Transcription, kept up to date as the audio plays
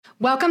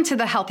Welcome to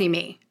The Healthy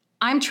Me.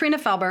 I'm Trina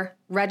Felber,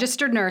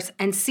 registered nurse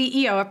and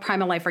CEO of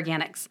Primal Life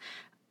Organics.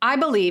 I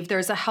believe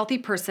there's a healthy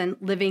person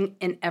living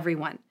in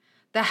everyone.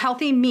 The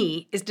Healthy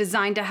Me is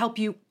designed to help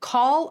you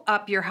call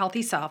up your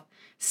healthy self,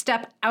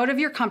 step out of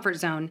your comfort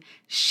zone,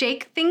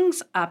 shake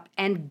things up,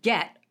 and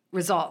get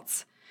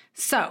results.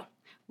 So,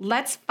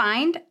 let's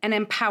find and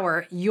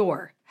empower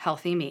your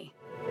Healthy Me.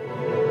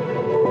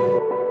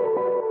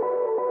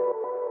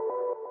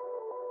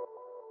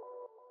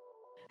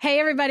 Hey,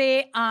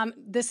 everybody.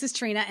 This is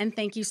Trina, and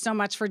thank you so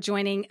much for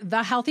joining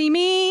The Healthy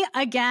Me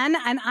again.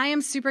 And I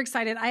am super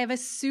excited. I have a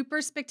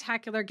super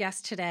spectacular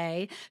guest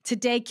today.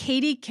 Today,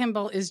 Katie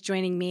Kimball is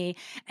joining me.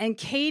 And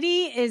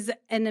Katie is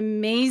an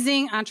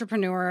amazing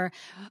entrepreneur,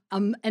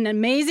 an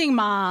amazing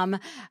mom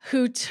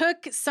who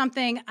took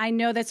something I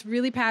know that's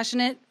really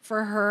passionate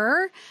for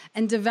her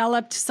and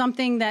developed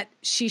something that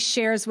she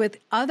shares with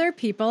other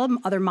people,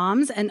 other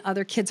moms, and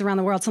other kids around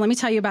the world. So let me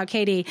tell you about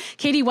Katie.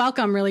 Katie,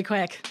 welcome really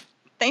quick.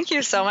 Thank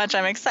you so much.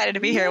 I'm excited to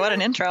be here. What an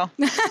intro.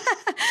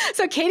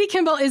 So Katie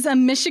Kimball is a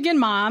Michigan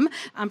mom.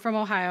 I'm from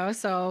Ohio,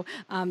 so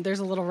there's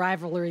a little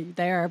rivalry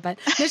there. But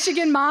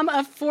Michigan mom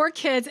of 4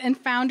 kids and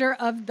founder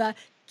of the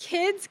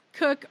Kids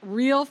Cook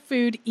Real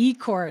Food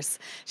e-course.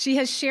 She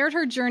has shared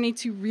her journey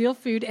to real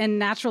food and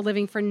natural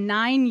living for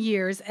 9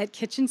 years at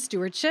Kitchen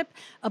Stewardship,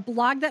 a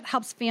blog that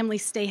helps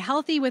families stay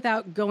healthy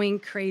without going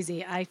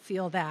crazy. I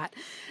feel that.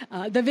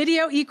 The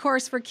video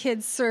e-course for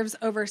kids serves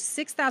over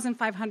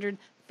 6,500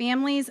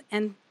 families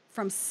and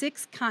from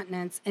 6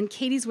 continents, and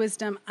Katie's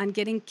wisdom on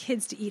getting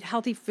kids to eat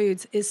healthy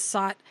foods is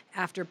sought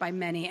after by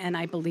many, and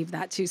I believe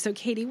that too. So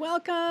Katie,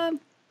 welcome.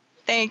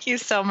 Thank you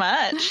so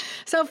much.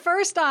 So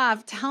first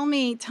off, tell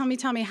me,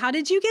 how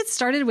did you get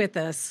started with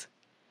this?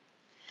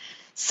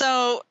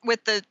 So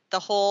with the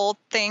whole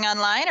thing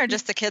online or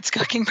just the kids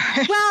cooking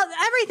part? Well,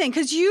 everything,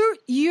 because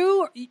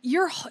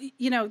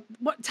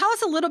tell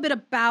us a little bit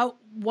about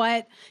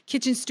what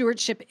Kitchen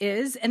Stewardship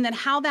is and then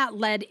how that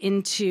led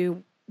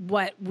into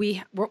what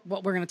we're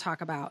going to talk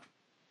about.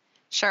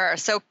 Sure.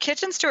 So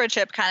Kitchen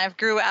Stewardship kind of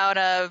grew out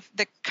of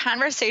the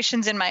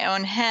conversations in my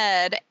own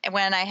head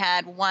when I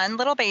had one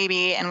little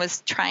baby and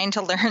was trying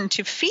to learn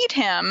to feed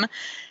him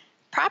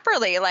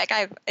properly.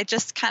 It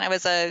just kind of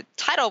was a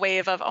tidal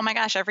wave of, oh my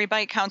gosh, every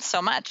bite counts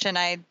so much. And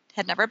I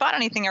had never bought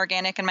anything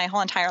organic in my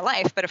whole entire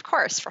life. But of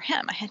course, for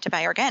him, I had to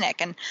buy organic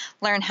and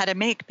learn how to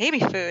make baby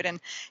food. And,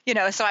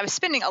 so I was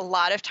spending a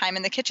lot of time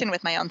in the kitchen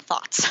with my own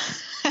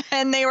thoughts.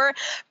 And they were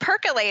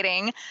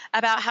percolating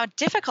about how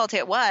difficult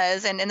it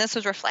was. And this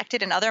was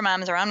reflected in other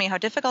moms around me, how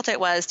difficult it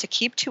was to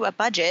keep to a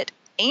budget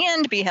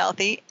and be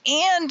healthy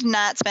and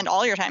not spend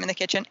all your time in the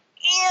kitchen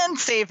and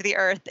save the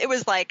earth. It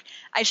was like,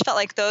 I just felt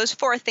like those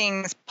 4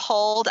 things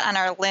pulled on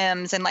our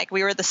limbs and like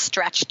we were the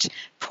stretched,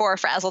 poor,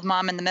 frazzled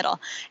mom in the middle.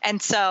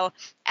 And so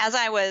as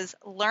I was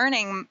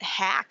learning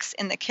hacks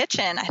in the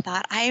kitchen, I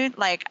thought I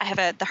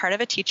have the heart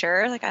of a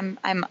teacher. Like I'm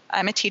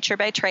a teacher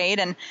by trade.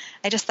 And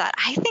I just thought,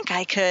 I think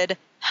I could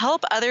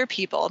help other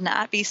people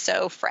not be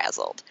so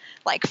frazzled.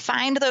 Like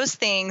find those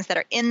things that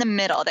are in the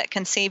middle that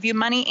can save you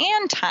money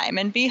and time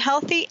and be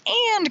healthy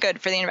and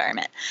good for the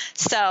environment.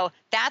 So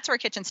that's where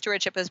Kitchen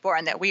Stewardship was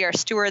born, that we are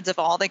stewards of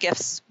all the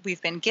gifts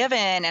we've been given,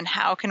 and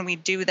how can we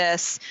do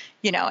this,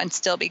 and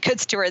still be good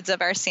stewards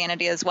of our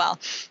sanity as well.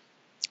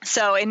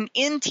 So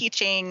in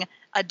teaching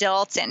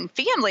adults and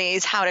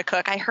families how to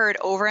cook, I heard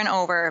over and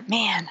over,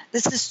 man,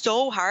 this is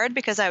so hard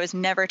because I was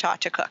never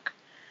taught to cook.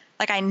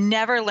 Like I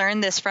never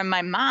learned this from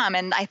my mom.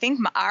 And I think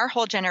our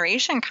whole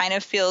generation kind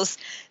of feels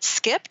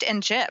skipped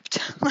and gypped.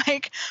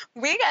 Like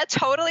we got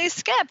totally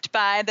skipped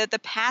by the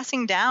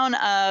passing down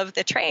of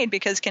the trade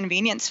because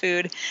convenience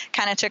food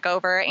kind of took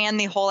over. And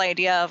the whole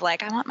idea of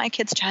like, I want my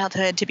kids'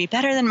 childhood to be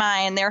better than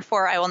mine.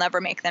 Therefore, I will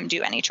never make them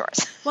do any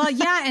chores. Well,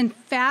 yeah. And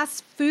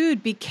fast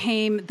food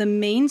became the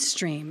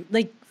mainstream,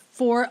 like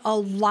for a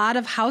lot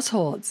of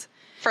households.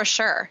 For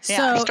sure.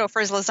 Yeah. So,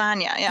 Stouffer's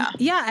lasagna. Yeah.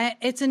 Yeah.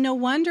 It's a no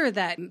wonder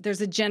that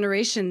there's a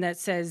generation that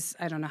says,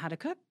 I don't know how to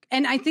cook.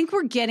 And I think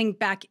we're getting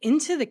back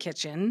into the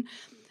kitchen,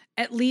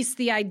 at least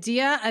the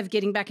idea of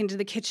getting back into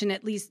the kitchen,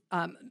 at least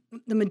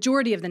the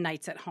majority of the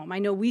nights at home. I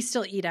know we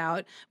still eat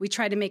out. We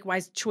try to make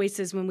wise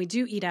choices when we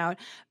do eat out.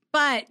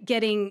 But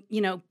getting,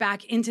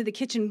 back into the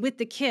kitchen with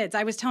the kids.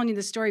 I was telling you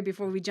the story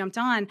before we jumped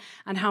on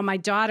how my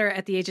daughter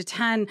at the age of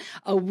 10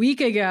 a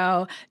week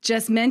ago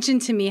just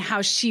mentioned to me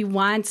how she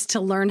wants to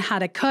learn how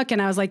to cook.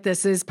 And I was like,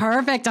 this is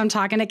perfect. I'm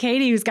talking to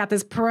Katie, who's got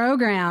this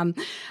program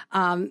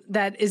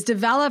that is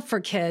developed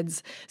for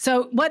kids.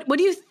 So what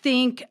do you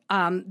think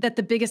that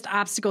the biggest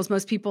obstacles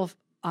most people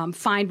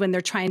find when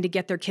they're trying to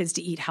get their kids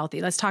to eat healthy?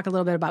 Let's talk a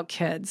little bit about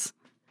kids.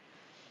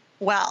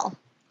 Well,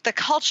 the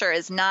culture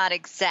is not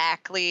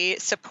exactly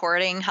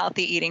supporting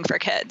healthy eating for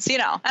kids. I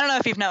don't know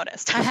if you've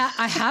noticed. I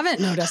haven't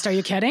noticed. Are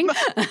you kidding?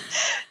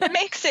 It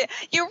makes it,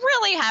 you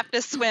really have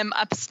to swim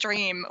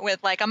upstream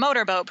with like a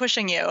motorboat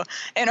pushing you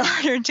in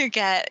order to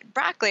get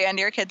broccoli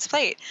onto your kid's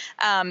plate.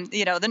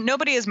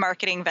 Nobody is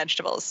marketing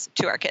vegetables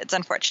to our kids,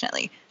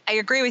 unfortunately. I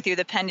agree with you.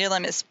 The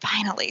pendulum is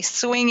finally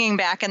swinging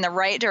back in the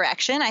right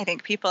direction. I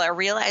think people are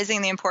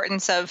realizing the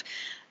importance of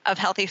of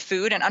healthy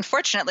food. And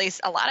unfortunately,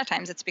 a lot of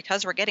times it's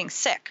because we're getting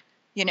sick,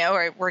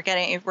 or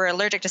we're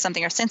allergic to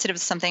something or sensitive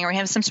to something, or we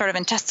have some sort of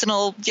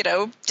intestinal,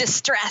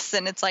 distress.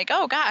 And it's like,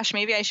 oh gosh,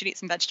 maybe I should eat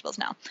some vegetables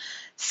now.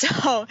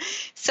 So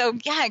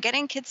yeah,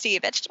 getting kids to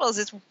eat vegetables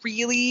is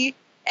really,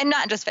 and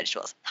not just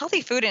vegetables,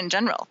 healthy food in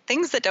general,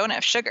 things that don't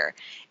have sugar.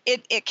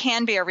 It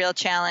can be a real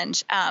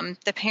challenge.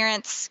 The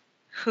parents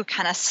who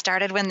kind of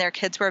started when their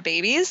kids were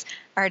babies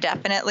are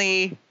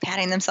definitely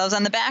patting themselves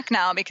on the back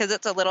now because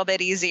it's a little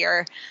bit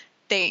easier.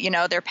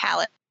 Their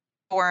palate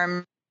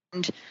formed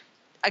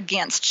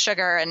against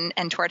sugar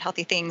and toward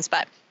healthy things.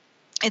 But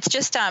it's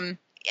just,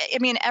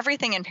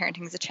 everything in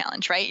parenting is a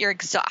challenge, right? You're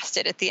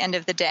exhausted at the end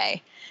of the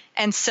day.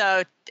 And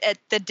so at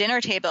the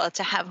dinner table,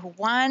 to have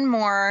one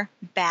more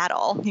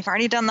battle, you've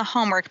already done the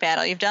homework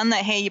battle. You've done the,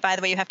 hey, by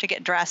the way, you have to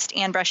get dressed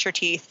and brush your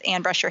teeth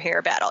and brush your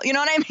hair battle. You know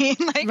what I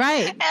mean?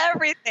 Right.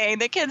 Everything.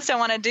 The kids don't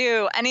want to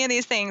do any of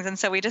these things. And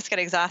so we just get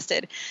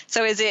exhausted.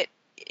 So is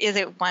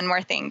it one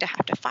more thing to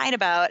have to fight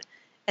about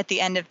at the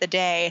end of the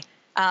day?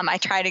 I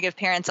try to give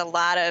parents a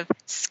lot of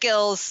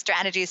skills,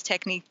 strategies,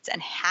 techniques,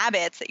 and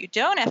habits that you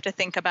don't have to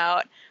think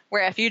about,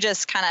 where if you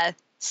just kind of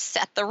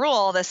set the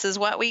rule, this is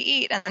what we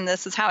eat and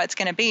this is how it's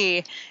going to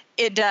be,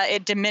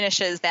 it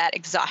diminishes that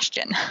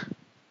exhaustion.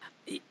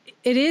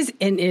 It is,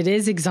 and it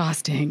is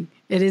exhausting.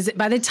 It is.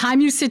 By the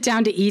time you sit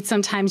down to eat,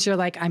 sometimes you're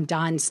like, I'm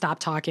done, stop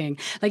talking.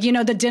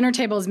 The dinner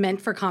table is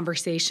meant for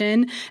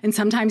conversation. And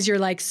sometimes you're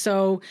like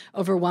so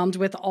overwhelmed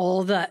with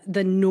all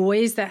the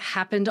noise that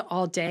happened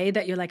all day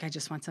that you're like, I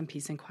just want some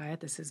peace and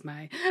quiet. This is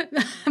my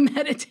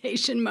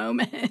meditation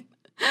moment.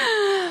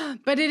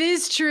 But it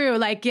is true,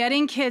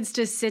 getting kids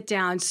to sit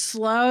down,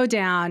 slow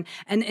down,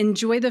 and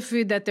enjoy the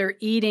food that they're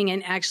eating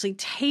and actually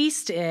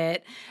taste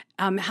it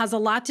has a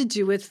lot to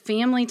do with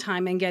family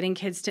time and getting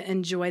kids to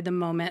enjoy the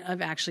moment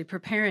of actually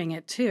preparing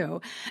it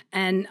too.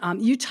 And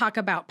you talk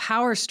about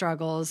power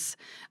struggles.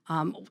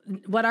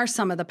 What are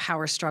some of the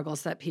power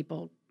struggles that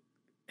people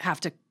have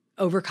to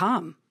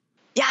overcome?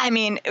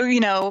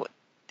 Yeah,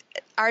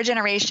 our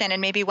generation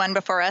and maybe one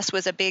before us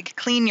was a big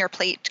clean your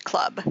plate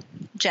club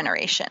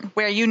generation,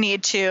 where you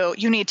need to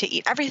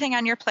eat everything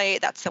on your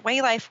plate. That's the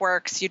way life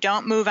works. You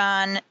don't move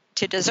on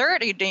to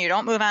dessert. You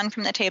don't move on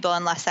from the table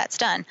unless that's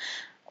done.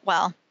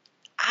 Well,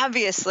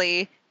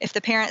 obviously, if the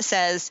parent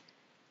says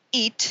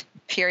eat,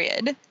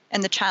 period,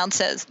 and the child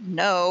says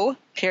no,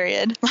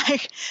 period,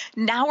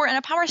 now we're in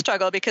a power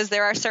struggle because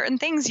there are certain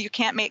things you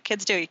can't make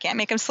kids do. You can't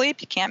make them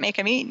sleep, you can't make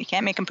them eat, you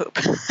can't make them poop.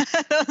 those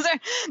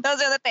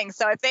are the things.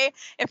 So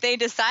if they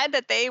decide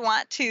that they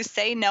want to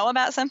say no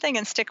about something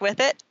and stick with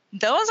it,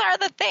 those are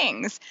the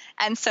things.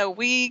 And so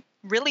we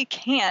really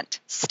can't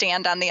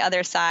stand on the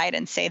other side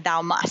and say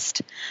thou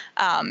must.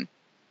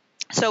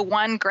 So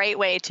one great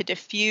way to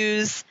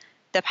diffuse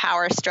the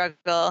power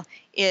struggle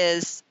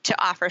is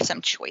to offer some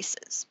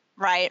choices,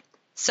 right?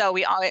 So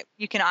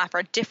you can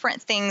offer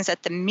different things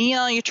at the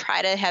meal. You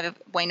try to have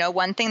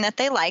one thing that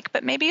they like,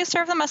 but maybe you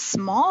serve them a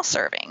small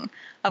serving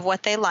of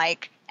what they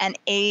like and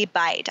a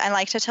bite. I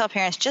like to tell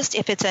parents, just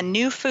if it's a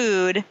new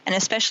food, and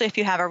especially if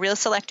you have a real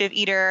selective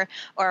eater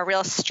or a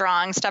real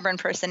strong, stubborn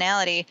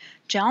personality,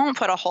 don't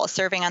put a whole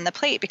serving on the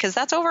plate because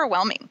that's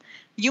overwhelming.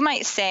 You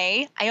might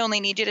say, I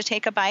only need you to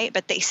take a bite,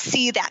 but they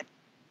see that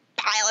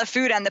pile of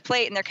food on the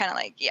plate and they're kind of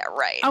like, yeah,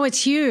 right. Oh,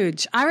 it's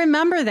huge. I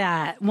remember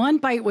that. One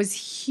bite was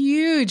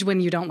huge when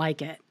you don't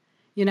like it.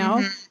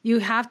 You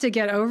have to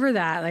get over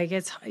that.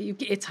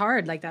 It's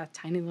hard. That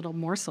tiny little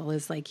morsel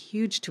is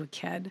huge to a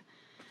kid.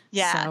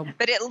 Yeah. So.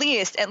 But at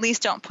least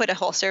don't put a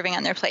whole serving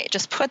on their plate.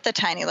 Just put the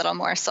tiny little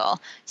morsel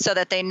so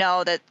that they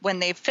know that when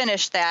they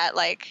finish that,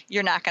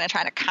 you're not going to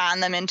try to con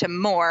them into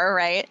more.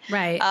 Right.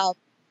 Right.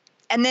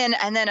 And then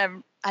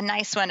a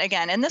nice one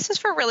again, and this is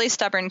for really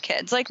stubborn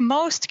kids.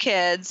 Most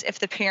kids, if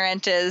the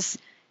parent is,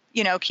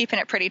 keeping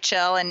it pretty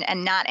chill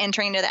and not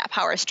entering into that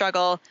power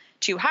struggle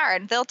too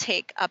hard, they'll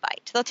take a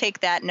bite. They'll take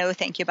that no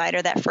thank you bite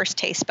or that first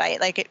taste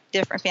bite.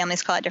 Different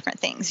families call it different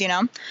things,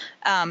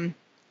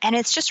 and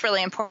it's just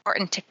really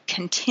important to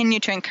continue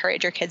to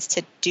encourage your kids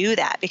to do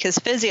that because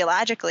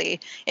physiologically,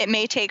 it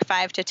may take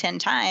 5 to 10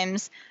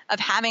 times of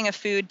having a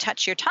food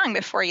touch your tongue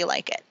before you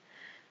like it.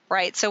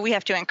 Right. So we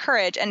have to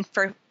encourage, and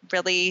for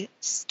really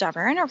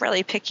stubborn or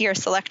really picky or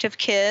selective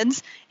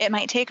kids, it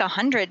might take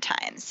 100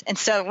 times. And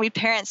so we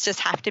parents just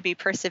have to be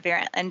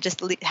perseverant and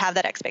just have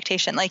that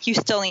expectation.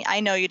 I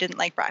know you didn't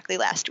like broccoli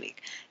last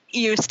week.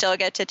 You still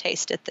get to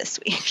taste it this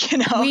week,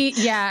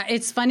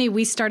 It's funny.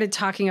 We started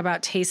talking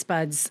about taste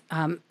buds.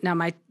 Now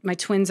my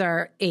twins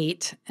are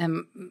 8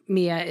 and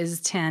Mia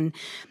is 10.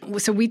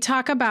 So we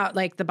talk about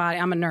the body.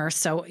 I'm a nurse,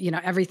 so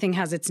everything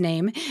has its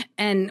name.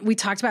 And we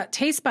talked about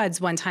taste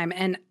buds one time,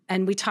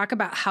 and we talk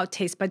about how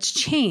taste buds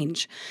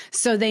change.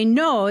 So they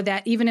know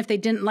that even if they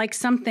didn't like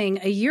something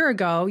a year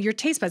ago, your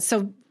taste buds.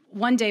 So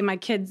one day my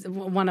kids,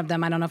 one of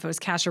them, I don't know if it was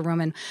Cash or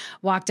Roman,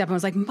 walked up and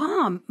was like,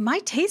 Mom, my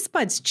taste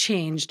buds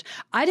changed.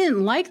 I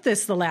didn't like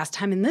this the last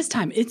time, and this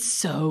time it's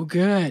so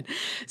good.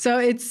 So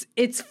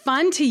it's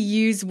fun to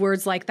use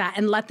words like that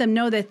and let them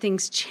know that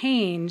things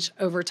change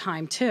over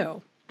time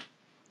too.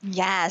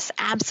 Yes,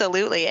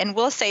 absolutely. And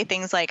we'll say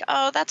things like,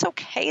 oh, that's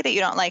okay that you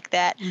don't like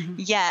that,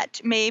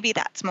 yet maybe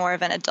that's more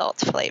of an adult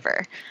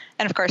flavor.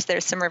 And of course,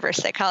 there's some reverse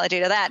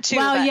psychology to that too.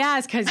 Well,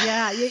 yes, because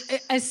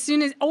as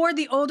soon as, or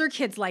the older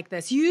kids like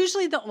this,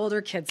 usually the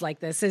older kids like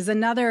this is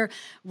another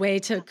way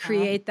to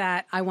create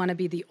that I want to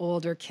be the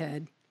older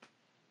kid.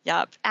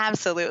 Yep,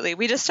 absolutely.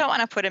 We just don't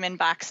want to put them in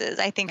boxes.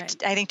 I think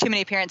too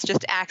many parents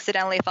just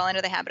accidentally fall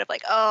into the habit of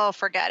like, oh,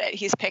 forget it.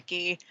 He's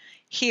picky.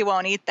 He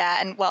won't eat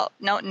that. And well,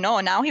 no,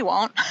 now he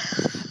won't.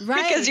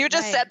 Right. Because you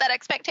just set that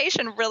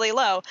expectation really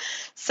low.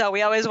 So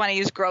we always want to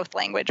use growth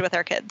language with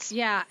our kids.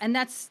 Yeah. And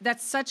that's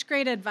such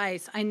great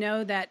advice. I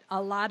know that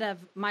a lot of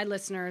my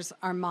listeners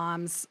are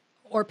moms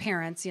or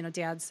parents,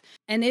 dads.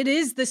 And it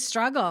is the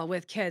struggle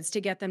with kids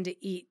to get them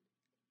to eat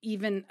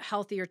even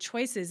healthier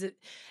choices,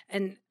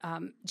 and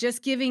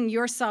just giving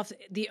yourself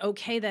the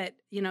okay that,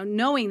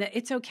 knowing that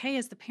it's okay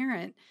as the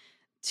parent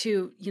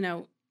to,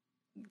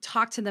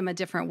 talk to them a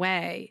different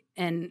way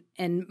and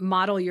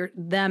model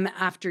them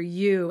after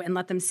you and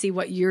let them see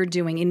what you're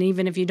doing. And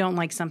even if you don't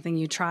like something,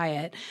 you try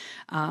it.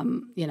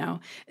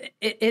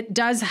 It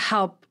does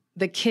help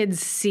the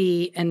kids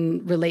see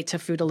and relate to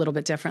food a little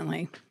bit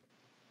differently.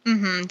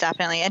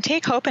 Definitely. And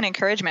take hope and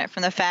encouragement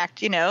from the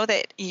fact,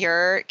 that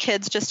your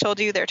kids just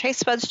told you their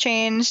taste buds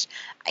changed.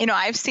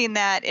 I've seen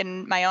that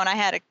in my own. I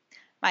had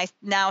my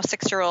now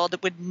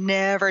 6-year-old would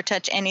never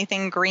touch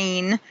anything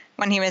green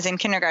when he was in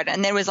kindergarten.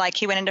 And it was like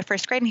he went into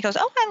first grade and he goes,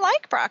 oh, I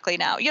like broccoli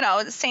now.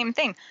 The same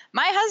thing.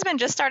 My husband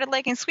just started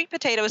liking sweet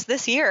potatoes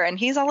this year, and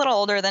he's a little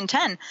older than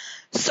 10.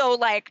 So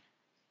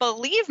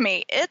believe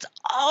me, it's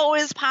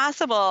always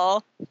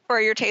possible for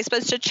your taste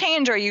buds to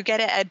change, or you get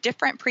a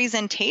different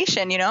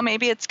presentation.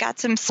 Maybe it's got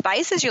some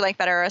spices you like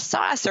better, or a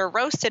sauce, or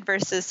roasted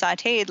versus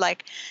sauteed.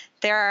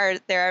 There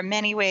are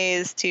many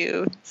ways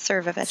to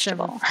serve a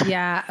vegetable.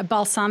 Yeah,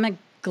 balsamic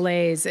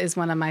glaze is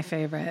one of my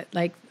favorite,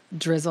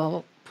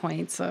 drizzle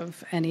points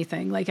of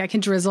anything. I can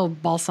drizzle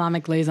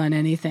balsamic glaze on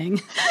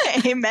anything.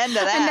 Amen to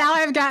that. And now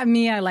I've got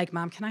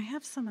Mom, can I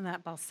have some of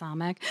that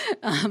balsamic?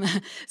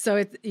 So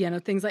it's,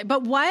 things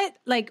but what's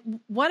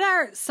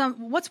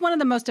one of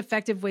the most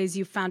effective ways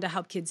you found to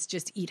help kids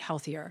just eat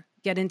healthier,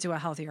 get into a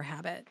healthier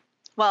habit?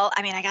 Well,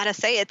 I got to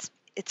say it's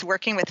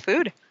working with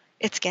food.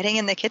 It's getting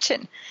in the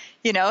kitchen,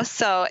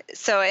 so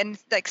and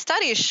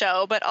studies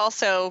show, but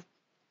also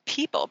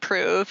people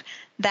prove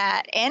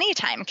that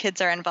anytime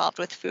kids are involved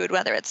with food,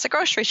 whether it's the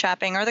grocery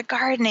shopping or the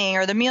gardening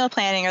or the meal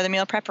planning or the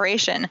meal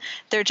preparation,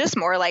 they're just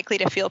more likely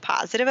to feel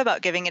positive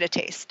about giving it a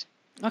taste.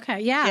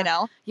 Okay.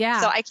 Yeah.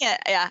 Yeah. So I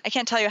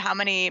can't tell you how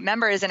many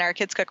members in our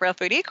Kids Cook Real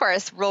Food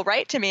e-course will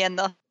write to me and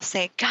they'll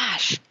say,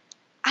 gosh,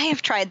 I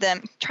have tried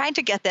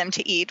to get them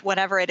to eat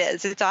whatever it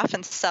is. It's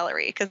often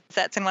celery, because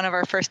that's in one of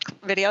our first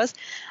videos.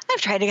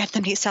 I've tried to get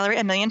them to eat celery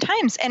 1,000,000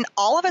 times. And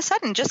all of a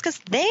sudden, just because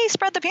they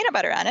spread the peanut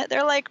butter on it,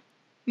 they're like,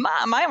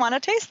 Mom, I want to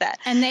taste that.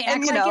 And they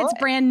act like it's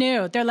brand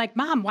new. They're like,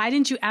 Mom, why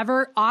didn't you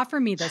ever offer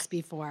me this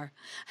before?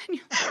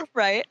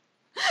 Right.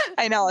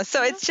 I know.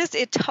 So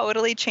it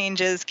totally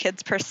changes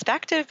kids'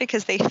 perspective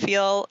because they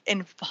feel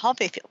involved.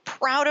 They feel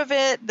proud of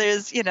it.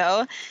 There's,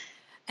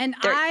 and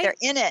they're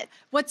in it.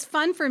 What's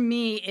fun for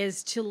me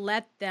is to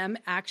let them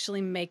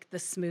actually make the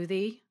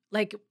smoothie.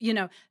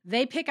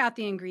 They pick out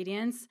the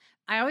ingredients.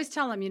 I always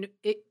tell them,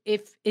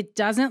 if it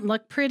doesn't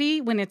look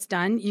pretty when it's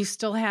done, you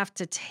still have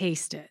to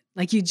taste it.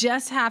 You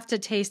just have to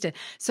taste it.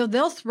 So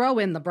they'll throw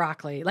in the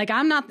broccoli.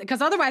 I'm not,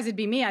 because otherwise it'd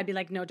be me. I'd be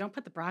like, no, don't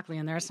put the broccoli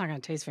in there. It's not going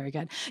to taste very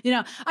good.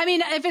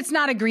 If it's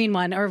not a green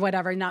one or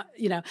whatever,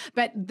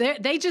 but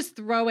they just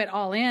throw it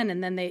all in.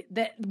 And then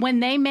when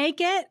they make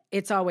it,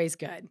 it's always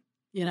good.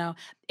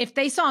 If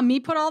they saw me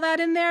put all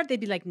that in there, they'd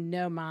be like,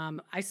 no,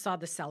 Mom, I saw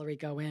the celery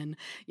go in,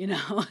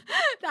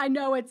 I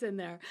know it's in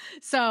there.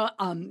 So,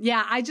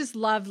 I just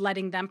love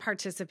letting them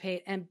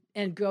participate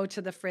and go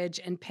to the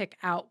fridge and pick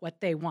out what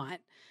they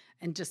want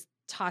and just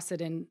toss it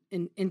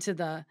into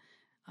the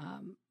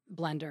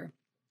blender.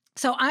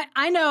 So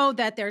I know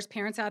that there's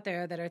parents out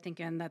there that are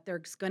thinking that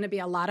there's going to be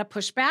a lot of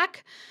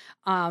pushback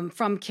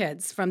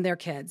from their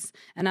kids.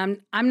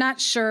 And I'm not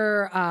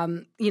sure,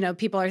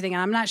 people are thinking,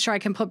 I'm not sure I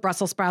can put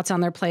Brussels sprouts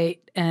on their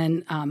plate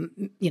and,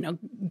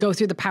 go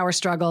through the power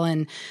struggle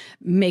and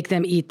make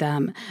them eat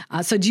them.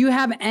 So do you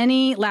have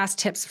any last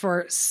tips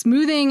for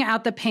smoothing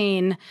out the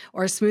pain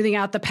or smoothing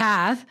out the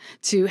path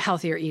to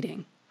healthier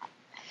eating?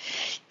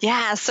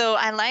 Yeah. So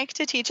I like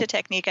to teach a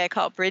technique I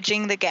call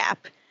bridging the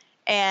gap.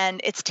 And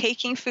it's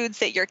taking foods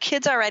that your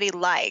kids already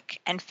like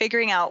and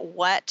figuring out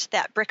what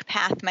that brick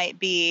path might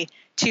be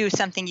to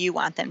something you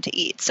want them to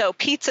eat. So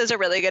pizza is a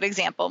really good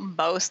example.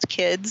 Most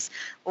kids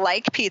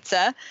like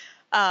pizza.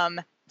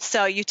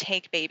 So you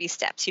take baby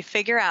steps. You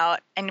figure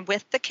out, and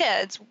with the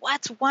kids,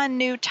 what's one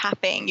new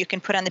topping you can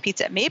put on the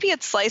pizza? Maybe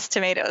it's sliced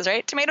tomatoes,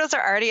 right? Tomatoes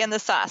are already in the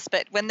sauce,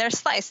 but when they're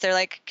sliced,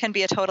 can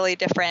be a totally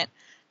different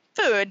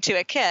food to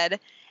a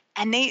kid.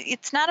 And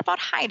it's not about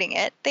hiding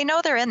it. They know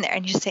they're in there,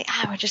 and you just say,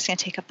 we're just going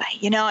to take a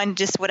bite, and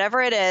just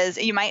whatever it is,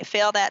 you might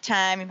fail that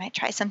time. You might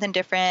try something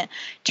different.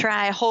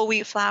 Try whole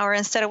wheat flour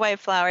instead of white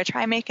flour.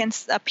 Try making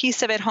a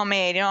piece of it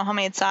homemade,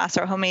 homemade sauce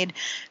or homemade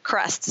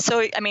crust.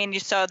 So,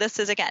 so this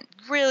is, again,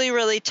 really,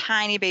 really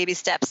tiny baby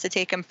steps to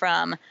take them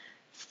from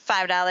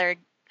 $5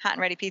 hot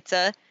and ready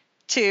pizza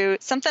to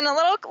something a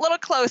little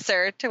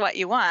closer to what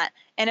you want.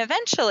 And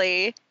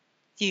eventually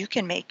you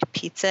can make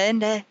pizza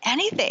into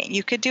anything.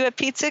 You could do a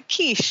pizza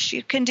quiche.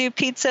 You can do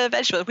pizza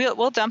vegetables.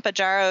 We'll dump a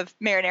jar of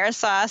marinara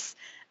sauce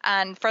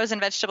on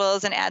frozen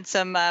vegetables and add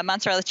some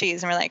mozzarella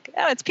cheese. And we're like,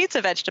 it's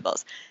pizza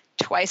vegetables.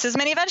 Twice as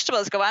many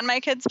vegetables go on my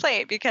kid's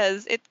plate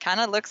because it kind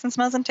of looks and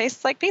smells and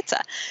tastes like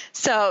pizza.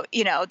 So,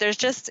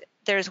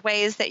 there's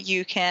ways that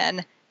you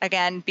can,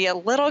 again, be a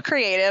little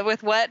creative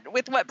with what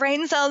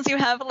brain cells you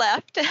have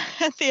left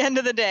at the end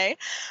of the day,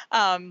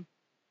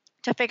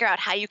 to figure out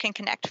how you can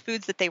connect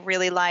foods that they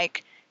really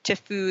like to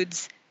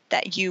foods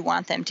that you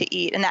want them to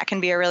eat. And that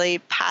can be a really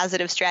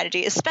positive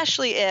strategy,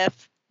 especially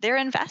if they're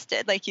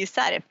invested. Like you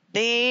said, if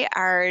they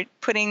are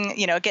putting,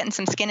 getting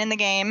some skin in the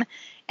game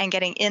and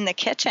getting in the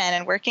kitchen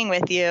and working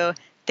with you,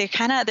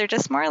 they're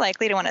just more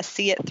likely to want to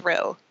see it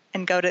through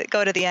and go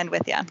to the end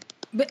with you.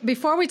 But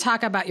before we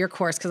talk about your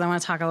course, because I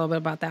want to talk a little bit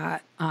about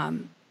that,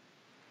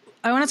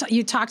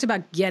 you talked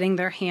about getting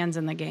their hands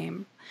in the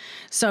game.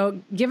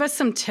 So give us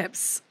some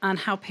tips on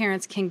how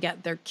parents can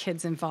get their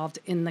kids involved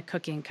in the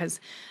cooking, because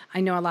I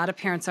know a lot of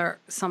parents are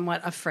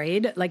somewhat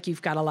afraid. Like,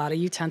 you've got a lot of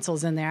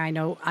utensils in there. I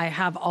know I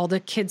have all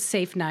the kids'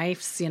 safe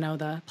knives,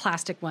 the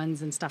plastic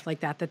ones and stuff like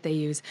that they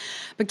use.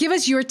 But give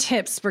us your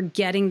tips for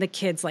getting the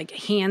kids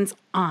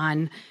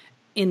hands-on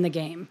in the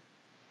game.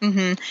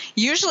 Mm-hmm.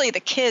 Usually the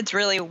kids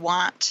really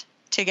want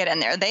to get in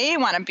there. They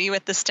want to be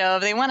with the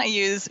stove. They want to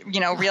use,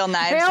 real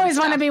knives. They always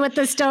want to be with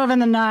the stove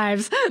and the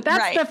knives. That's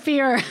right. The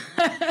fear.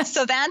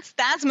 So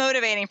that's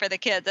motivating for the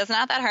kids. It's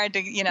not that hard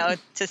to,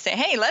 to say,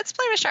 hey, let's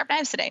play with sharp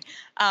knives today.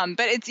 But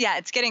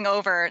it's getting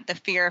over the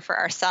fear for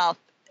ourselves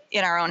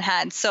in our own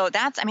heads. So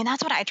that's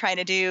what I try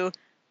to do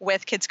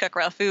with Kids Cook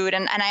Real Food.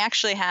 And I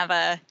actually have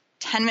a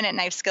 10-minute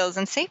knife skills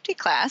and safety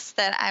class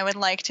that I would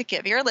like to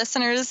give your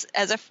listeners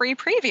as a free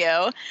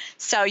preview.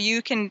 So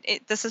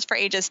this is for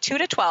ages 2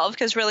 to 12,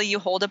 because really you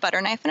hold a butter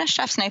knife and a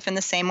chef's knife in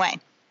the same way.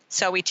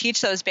 So we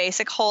teach those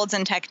basic holds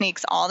and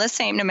techniques all the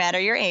same, no matter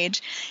your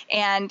age.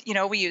 And,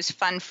 we use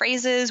fun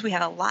phrases. We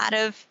have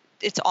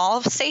it's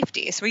all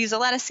safety. So we use a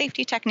lot of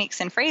safety techniques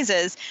and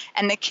phrases,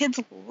 and the kids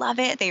love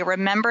it. They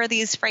remember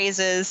these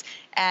phrases.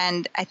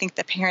 And I think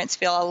the parents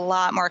feel a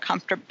lot more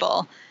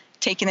comfortable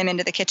taking them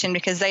into the kitchen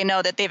because they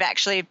know that they've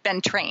actually been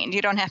trained.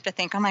 You don't have to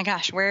think, oh my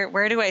gosh,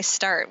 where do I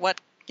start?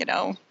 What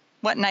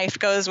knife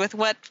goes with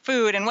what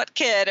food and what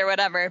kid or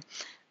whatever.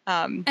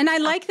 And I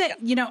like that,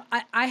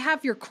 I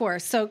have your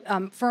course. So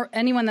for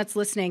anyone that's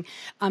listening,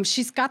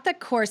 she's got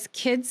that course,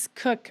 Kids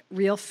Cook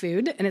Real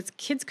Food, and it's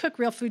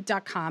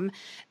kidscookrealfood.com.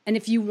 And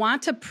if you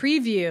want to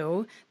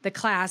preview the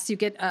class, you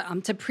get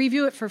to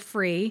preview it for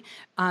free.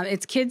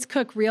 It's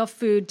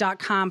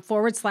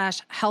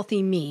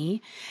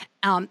kidscookrealfood.com/healthy-me.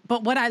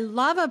 But what I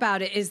love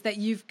about it is that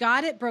you've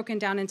got it broken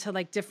down into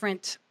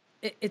different,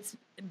 it's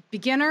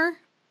beginner,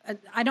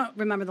 I don't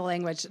remember the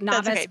language.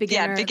 Novice, okay.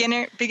 Beginner.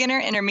 Yeah, beginner,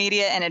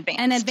 intermediate, and advanced.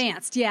 And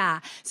advanced, yeah.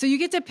 So you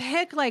get to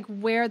pick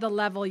where the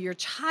level your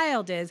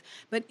child is,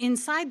 but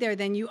inside there,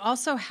 then you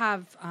also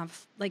have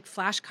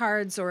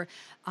flashcards or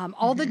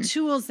all the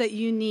tools that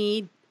you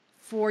need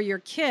for your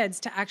kids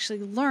to actually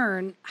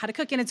learn how to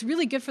cook. And it's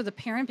really good for the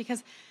parent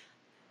because,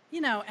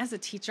 as a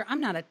teacher,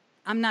 I'm not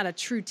a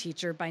true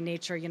teacher by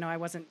nature. I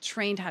wasn't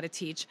trained how to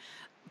teach,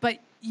 but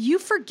you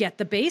forget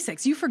the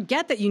basics. You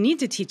forget that you need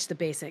to teach the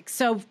basics.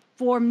 So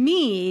for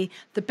me,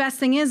 the best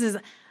thing is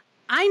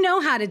I know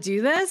how to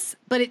do this,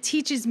 but it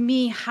teaches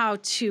me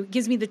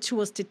gives me the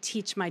tools to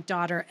teach my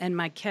daughter and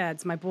my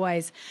kids, my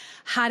boys,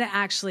 how to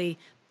actually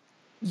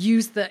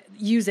use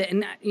it.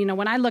 And,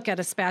 when I look at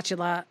a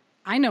spatula,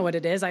 I know what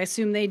it is. I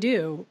assume they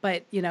do,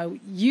 but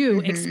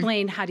you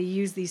explain how to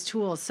use these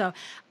tools. So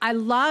I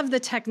love the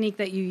technique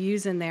that you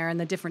use in there and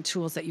the different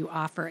tools that you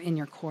offer in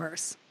your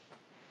course.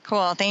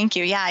 Cool. Thank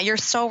you. Yeah, you're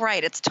so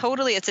right. It's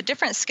a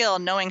different skill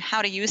knowing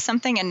how to use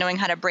something and knowing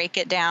how to break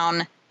it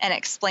down and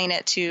explain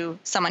it to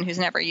someone who's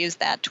never used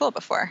that tool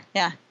before.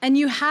 Yeah. And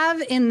you have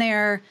in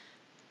there,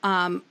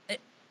 for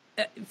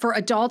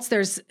adults,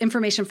 there's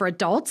information for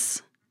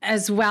adults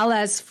as well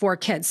as for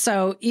kids.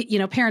 So,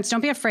 parents,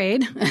 don't be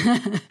afraid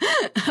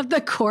of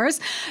the course.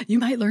 You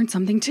might learn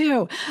something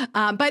too.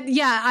 But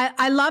yeah,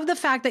 I love the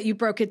fact that you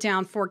broke it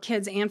down for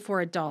kids and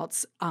for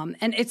adults.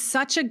 And it's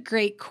such a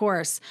great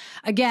course.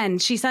 Again,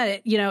 she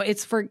said,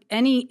 it's for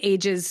any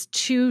ages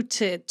 2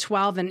 to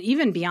 12 and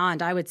even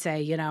beyond, I would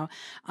say,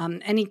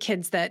 any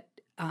kids that,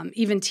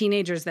 even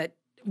teenagers that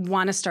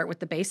want to start with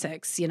the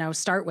basics,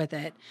 start with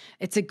it.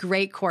 It's a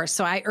great course.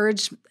 So I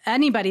urge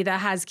anybody that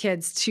has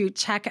kids to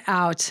check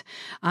out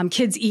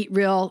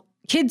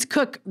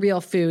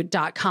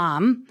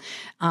kidscookrealfood.com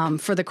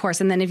for the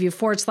course. And then if you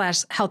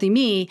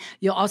 /healthy-me,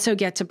 you'll also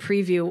get to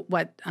preview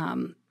what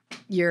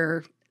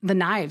your The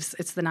knives.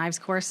 It's the knives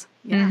course.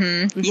 Yeah.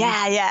 Mm-hmm.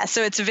 Yeah.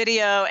 So it's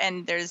video,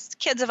 and there's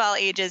kids of all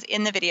ages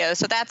in the video.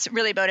 So that's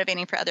really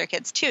motivating for other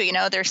kids too.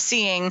 They're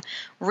seeing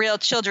real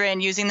children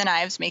using the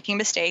knives, making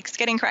mistakes,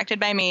 getting corrected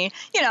by me,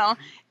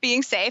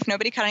 being safe.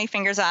 Nobody cut any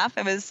fingers off.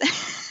 It was,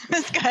 it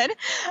was good.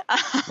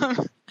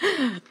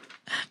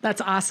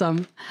 That's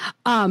awesome.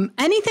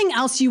 Anything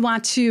else you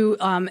want to,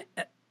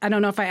 I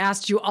don't know if I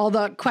asked you all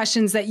the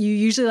questions that you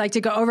usually like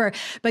to go over,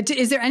 but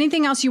is there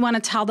anything else you want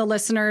to tell the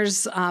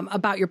listeners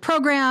about your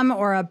program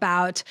or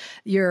about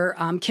your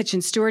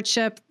kitchen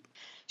stewardship?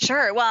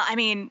 Sure. Well,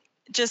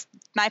 just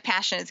my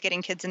passion is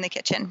getting kids in the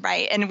kitchen,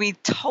 right? And we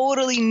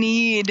totally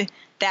need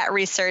that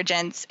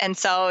resurgence. And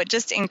so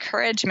just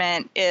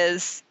encouragement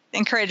is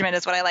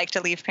what I like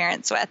to leave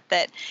parents with,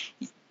 that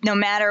no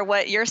matter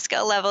what your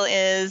skill level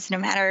is, no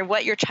matter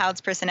what your child's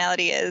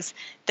personality is,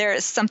 there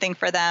is something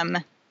for them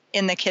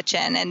in the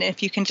kitchen. And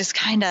if you can just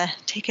kind of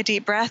take a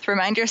deep breath,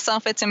 remind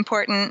yourself it's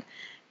important,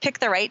 pick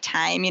the right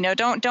time.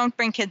 Don't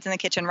bring kids in the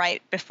kitchen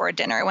right before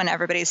dinner when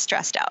everybody's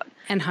stressed out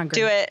and hungry.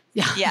 Do it.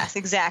 Yeah. Yes,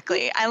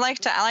 exactly. I like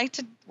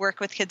to work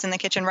with kids in the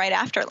kitchen right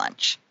after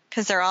lunch,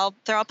 because they're all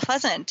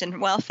pleasant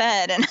and well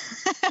fed, and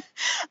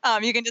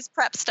you can just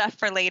prep stuff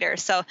for later.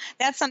 So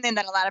that's something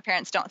that a lot of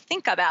parents don't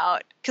think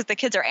about, because the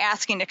kids are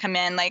asking to come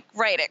in like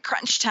right at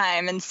crunch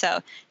time. And so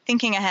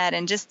thinking ahead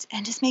and just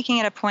making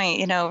it a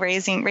point,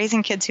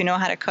 raising kids who know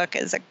how to cook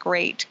is a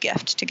great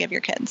gift to give your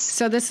kids.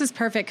 So this is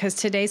perfect, because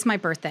today's my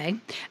birthday.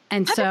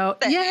 And yeah,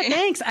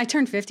 thanks. I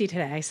turned 50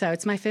 today. So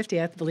it's my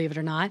 50th, believe it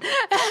or not.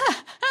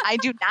 I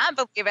do not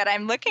believe it.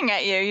 I'm looking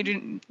at you. You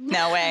do.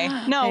 No way.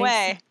 No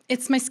way.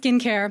 It's my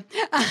skincare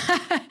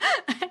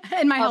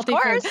and my healthy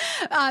food.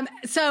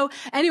 So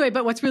anyway,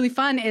 but what's really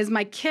fun is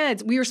my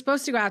kids, we were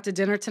supposed to go out to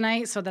dinner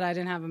tonight so that I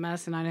didn't have a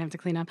mess and I didn't have to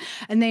clean up.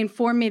 And they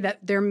informed me that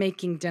they're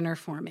making dinner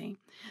for me.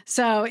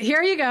 So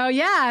here you go.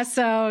 Yeah.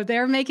 So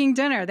they're making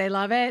dinner. They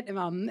love it.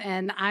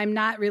 And I'm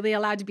not really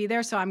allowed to be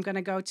there. So I'm going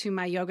to go to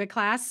my yoga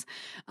class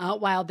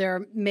while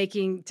they're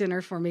making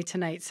dinner for me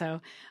tonight.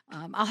 So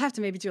I'll have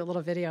to maybe do a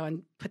little video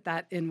and put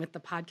that in with the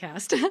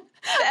podcast.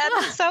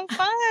 That's so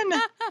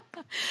fun.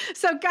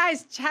 So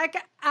guys, check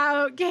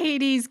out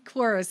Katie's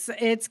course.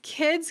 It's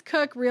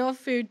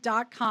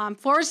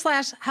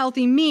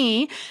kidscookrealfood.com/healthy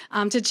me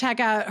to check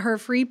out her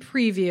free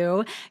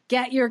preview.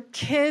 Get your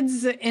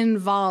kids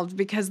involved,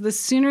 because the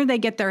sooner they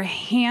get their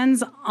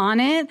hands on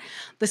it,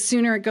 the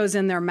sooner it goes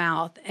in their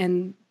mouth.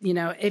 And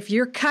if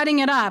you're cutting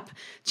it up,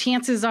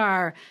 chances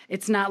are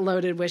it's not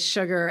loaded with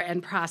sugar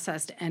and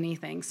processed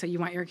anything. So you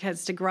want your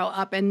kids to grow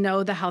up and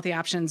know the healthy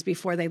options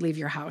before they leave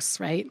your house,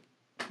 right?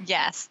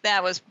 Yes,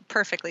 that was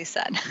perfectly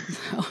said.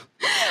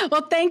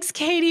 Well, thanks,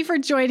 Katie, for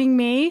joining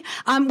me.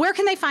 Where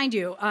can they find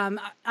you?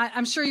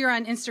 I'm sure you're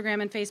on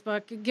Instagram and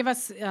Facebook. Give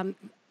us,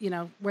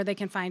 where they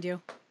can find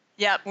you.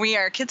 Yep, we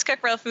are Kids Cook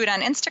Real Food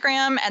on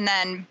Instagram, and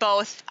then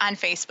both on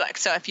Facebook.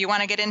 So if you want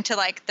to get into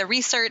like the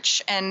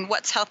research and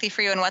what's healthy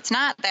for you and what's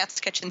not, that's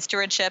Kitchen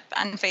Stewardship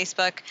on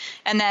Facebook.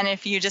 And then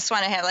if you just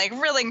want to have like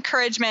real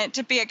encouragement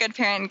to be a good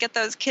parent and get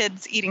those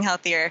kids eating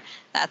healthier,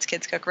 that's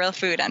Kids Cook Real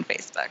Food on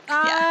Facebook.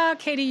 Yeah.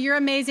 Katie, you're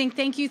amazing.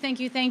 Thank you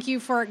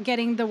for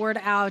getting the word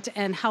out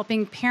and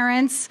helping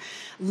parents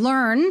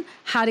learn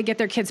how to get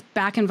their kids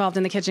back involved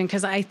in the kitchen,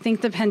 because I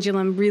think the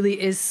pendulum really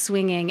is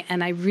swinging,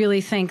 and I really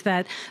think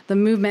that the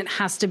movement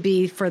has to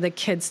be for the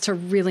kids to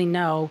really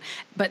know.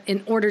 But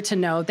in order to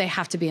know, they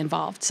have to be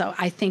involved. So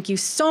I thank you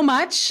so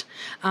much.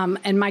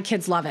 And my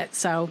kids love it.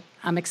 So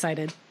I'm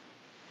excited.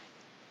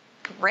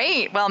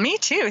 Great. Well, me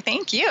too.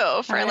 Thank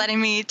you for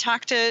letting me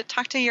talk to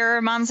your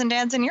moms and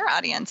dads in your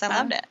audience. I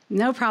loved it.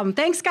 No problem.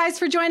 Thanks, guys,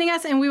 for joining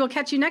us. And we will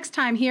catch you next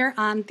time here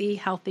on The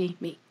Healthy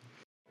Me.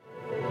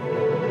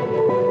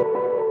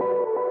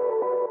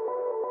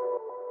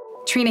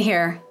 Trina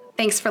here.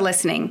 Thanks for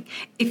listening.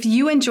 If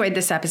you enjoyed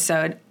this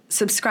episode,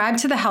 subscribe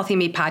to the Healthy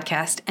Me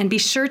podcast and be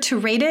sure to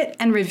rate it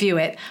and review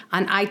it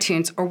on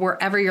iTunes or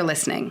wherever you're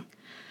listening.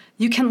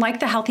 You can like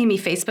the Healthy Me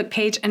Facebook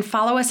page and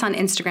follow us on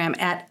Instagram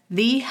at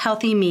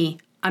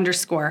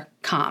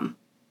thehealthyme_com.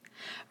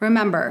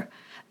 Remember,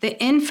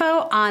 the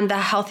info on the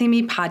Healthy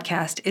Me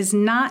podcast is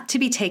not to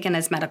be taken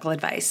as medical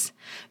advice.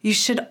 You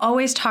should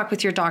always talk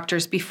with your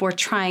doctors before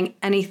trying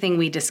anything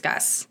we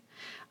discuss.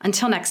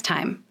 Until next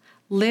time,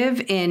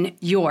 live in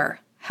your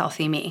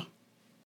healthy me.